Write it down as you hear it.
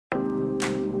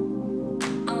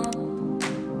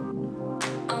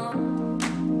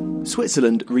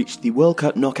Switzerland reached the World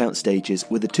Cup knockout stages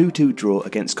with a 2-2 draw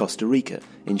against Costa Rica,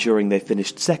 ensuring they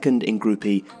finished second in Group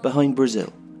E behind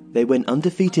Brazil. They went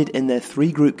undefeated in their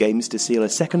 3 group games to seal a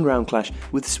second round clash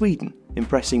with Sweden,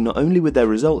 impressing not only with their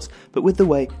results but with the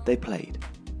way they played.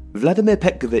 Vladimir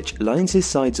Petkovic lines his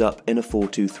sides up in a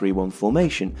 4-2-3-1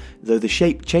 formation, though the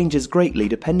shape changes greatly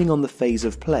depending on the phase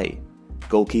of play.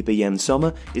 Goalkeeper Jan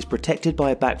Sommer is protected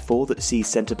by a back four that sees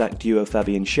centre-back duo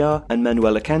Fabian Schär and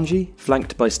Manuel Akanji,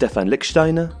 flanked by Stefan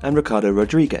Lichtsteiner and Ricardo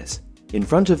Rodriguez. In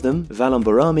front of them, Valon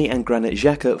Behrami and Granit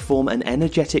Xhaka form an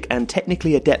energetic and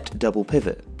technically adept double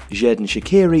pivot. Xherdan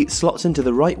Shaqiri slots into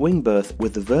the right wing berth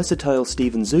with the versatile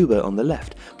Steven Zuber on the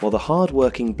left, while the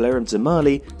hard-working Blerem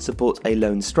Zamali supports a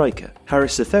lone striker.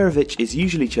 Haris Seferovic is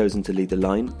usually chosen to lead the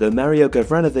line, though Mario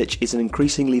Gavranovic is an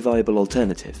increasingly viable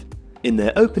alternative. In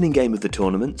their opening game of the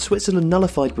tournament, Switzerland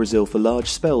nullified Brazil for large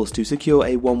spells to secure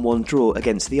a 1-1 draw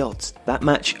against the odds. That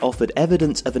match offered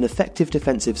evidence of an effective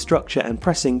defensive structure and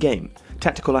pressing game,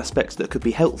 tactical aspects that could be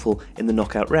helpful in the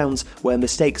knockout rounds where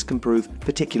mistakes can prove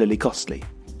particularly costly.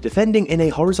 Defending in a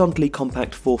horizontally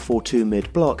compact 4-4-2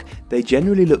 mid-block, they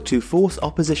generally look to force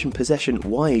opposition possession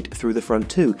wide through the front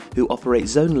two, who operate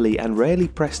zonally and rarely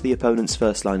press the opponent's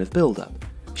first line of build-up.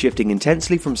 Shifting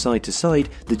intensely from side to side,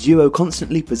 the duo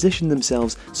constantly position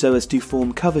themselves so as to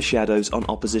form cover shadows on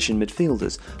opposition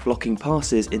midfielders, blocking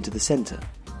passes into the centre.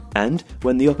 And,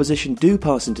 when the opposition do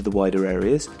pass into the wider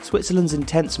areas, Switzerland's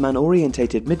intense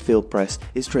man-orientated midfield press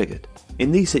is triggered.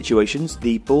 In these situations,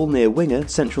 the ball near winger,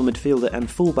 central midfielder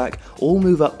and fullback all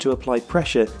move up to apply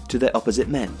pressure to their opposite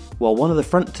men, while one of the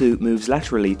front two moves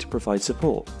laterally to provide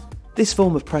support. This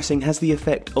form of pressing has the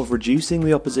effect of reducing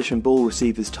the opposition ball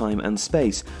receiver's time and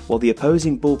space. While the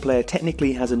opposing ball player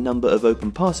technically has a number of open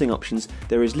passing options,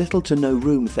 there is little to no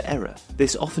room for error.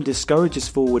 This often discourages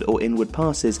forward or inward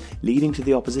passes, leading to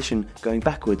the opposition going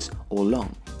backwards or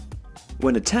long.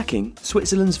 When attacking,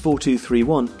 Switzerland's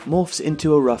 4-2-3-1 morphs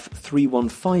into a rough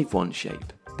 3-1-5-1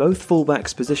 shape. Both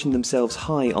fullbacks position themselves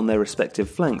high on their respective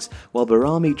flanks, while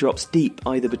Behrami drops deep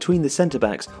either between the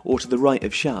centre-backs or to the right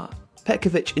of Schär.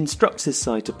 Petkovic instructs his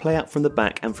side to play out from the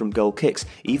back and from goal kicks,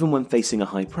 even when facing a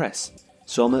high press.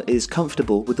 Sommer is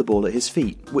comfortable with the ball at his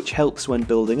feet, which helps when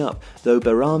building up, though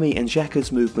Behrami and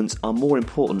Xhaka's movements are more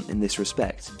important in this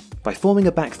respect. By forming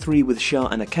a back three with Schär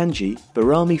and Akanji,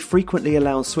 Behrami frequently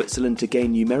allows Switzerland to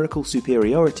gain numerical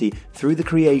superiority through the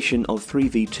creation of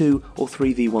 3v2 or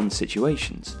 3v1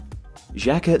 situations.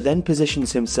 Xhaka then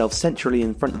positions himself centrally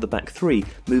in front of the back three,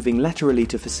 moving laterally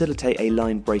to facilitate a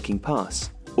line-breaking pass.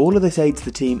 All of this aids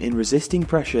the team in resisting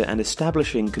pressure and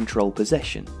establishing controlled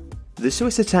possession. The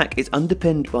Swiss attack is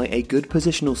underpinned by a good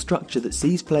positional structure that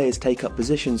sees players take up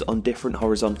positions on different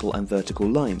horizontal and vertical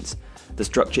lines. The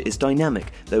structure is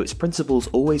dynamic, though its principles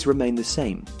always remain the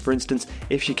same. For instance,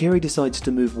 if Shaqiri decides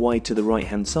to move wide to the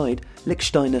right-hand side,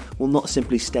 Lichtsteiner will not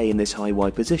simply stay in this high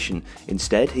wide position.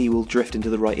 Instead, he will drift into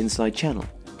the right inside channel.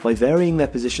 By varying their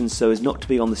positions so as not to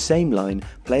be on the same line,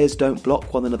 players don't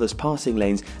block one another's passing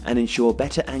lanes and ensure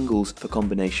better angles for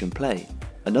combination play.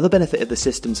 Another benefit of the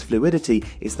system's fluidity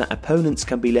is that opponents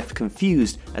can be left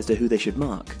confused as to who they should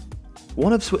mark.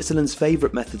 One of Switzerland's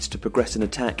favourite methods to progress an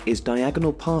attack is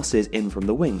diagonal passes in from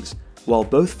the wings. While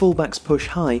both fullbacks push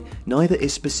high, neither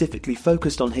is specifically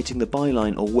focused on hitting the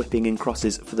byline or whipping in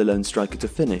crosses for the lone striker to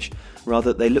finish.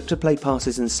 Rather, they look to play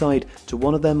passes inside to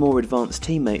one of their more advanced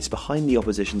teammates behind the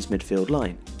opposition's midfield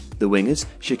line. The wingers,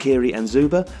 Shaqiri and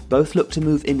Zuber, both look to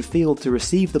move infield to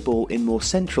receive the ball in more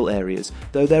central areas,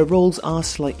 though their roles are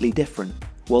slightly different.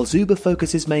 While Zuber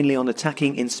focuses mainly on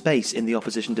attacking in space in the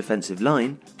opposition defensive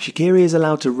line, Shaqiri is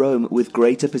allowed to roam with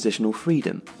greater positional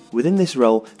freedom. Within this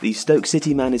role, the Stoke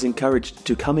City man is encouraged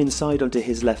to come inside onto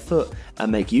his left foot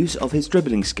and make use of his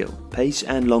dribbling skill, pace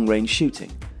and long-range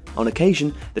shooting. On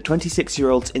occasion, the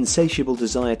 26-year-old's insatiable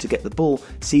desire to get the ball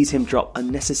sees him drop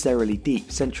unnecessarily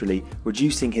deep centrally,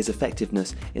 reducing his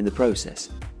effectiveness in the process.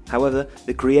 However,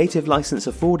 the creative license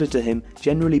afforded to him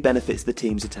generally benefits the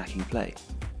team's attacking play.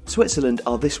 Switzerland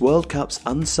are this World Cup's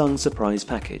unsung surprise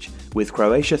package. With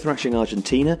Croatia thrashing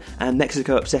Argentina and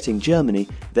Mexico upsetting Germany,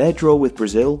 their draw with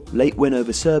Brazil, late win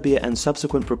over Serbia and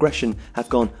subsequent progression have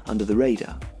gone under the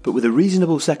radar. But with a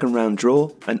reasonable second round draw,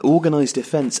 an organised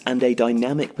defence and a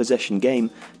dynamic possession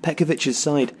game, Petkovic's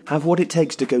side have what it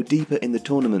takes to go deeper in the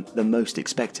tournament than most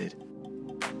expected.